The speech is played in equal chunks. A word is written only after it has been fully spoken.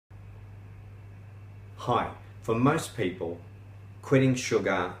Hi, for most people, quitting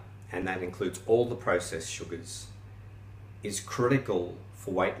sugar, and that includes all the processed sugars, is critical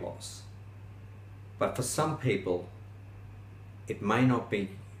for weight loss. But for some people, it may not be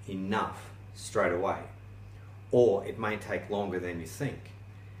enough straight away, or it may take longer than you think.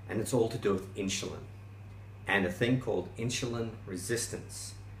 And it's all to do with insulin and a thing called insulin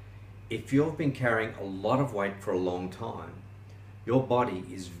resistance. If you've been carrying a lot of weight for a long time, your body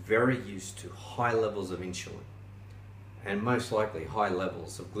is very used to high levels of insulin and most likely high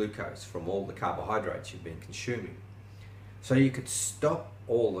levels of glucose from all the carbohydrates you've been consuming. So you could stop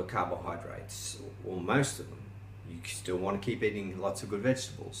all the carbohydrates, or most of them. You still want to keep eating lots of good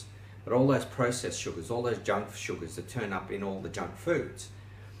vegetables, but all those processed sugars, all those junk sugars that turn up in all the junk foods.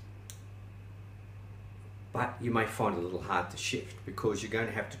 But you may find it a little hard to shift because you're going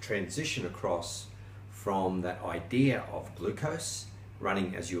to have to transition across from that idea of glucose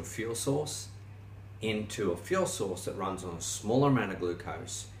running as your fuel source into a fuel source that runs on a smaller amount of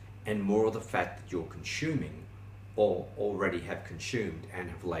glucose and more of the fat that you're consuming or already have consumed and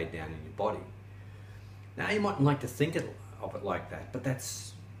have laid down in your body. Now, you mightn't like to think of it like that, but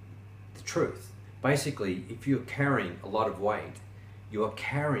that's the truth. Basically, if you're carrying a lot of weight, you are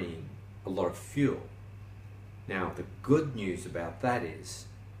carrying a lot of fuel. Now, the good news about that is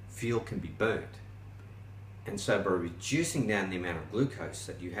fuel can be burnt. And so by reducing down the amount of glucose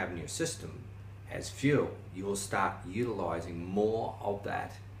that you have in your system as fuel, you will start utilizing more of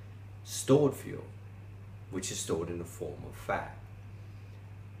that stored fuel, which is stored in the form of fat.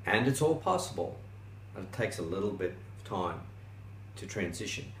 And it's all possible, but it takes a little bit of time to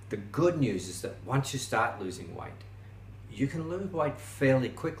transition. The good news is that once you start losing weight, you can lose weight fairly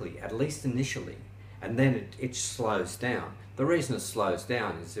quickly, at least initially, and then it slows down. The reason it slows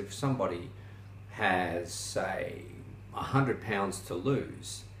down is if somebody has, say, 100 pounds to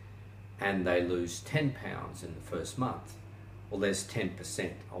lose and they lose 10 pounds in the first month, well, there's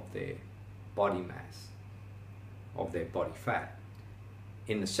 10% of their body mass, of their body fat.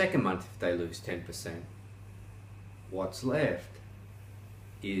 In the second month, if they lose 10%, what's left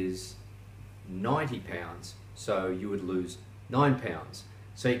is 90 pounds, so you would lose 9 pounds.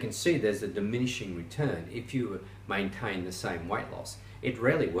 So you can see there's a diminishing return if you maintain the same weight loss. It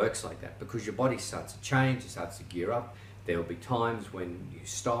rarely works like that because your body starts to change, it starts to gear up. There will be times when you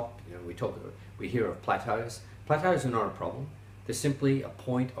stop. You know, we hear of plateaus. Plateaus are not a problem. They're simply a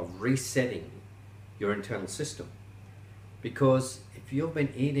point of resetting your internal system. Because if you've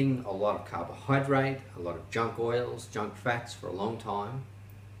been eating a lot of carbohydrate, a lot of junk oils, junk fats for a long time,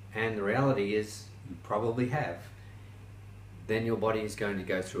 and the reality is you probably have, then your body is going to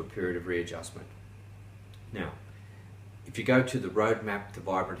go through a period of readjustment. Now, if you go to the roadmap to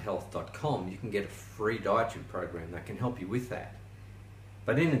vibranthealth.com, you can get a free dietary program that can help you with that.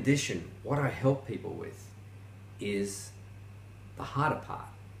 But in addition, what I help people with is the harder part,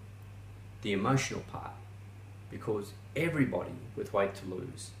 the emotional part, because everybody with weight to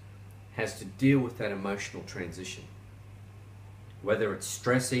lose has to deal with that emotional transition. Whether it's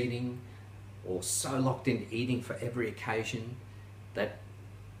stress eating or so locked into eating for every occasion that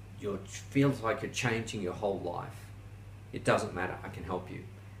it feels like you're changing your whole life. It doesn't matter, I can help you.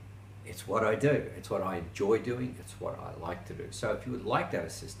 It's what I do, it's what I enjoy doing, it's what I like to do. So if you would like that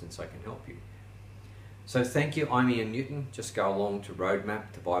assistance, I can help you. So thank you, I'm Ian Newton. Just go along to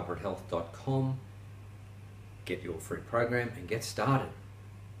roadmap to vibranthealth.com, get your free program and get started.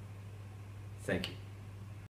 Thank you.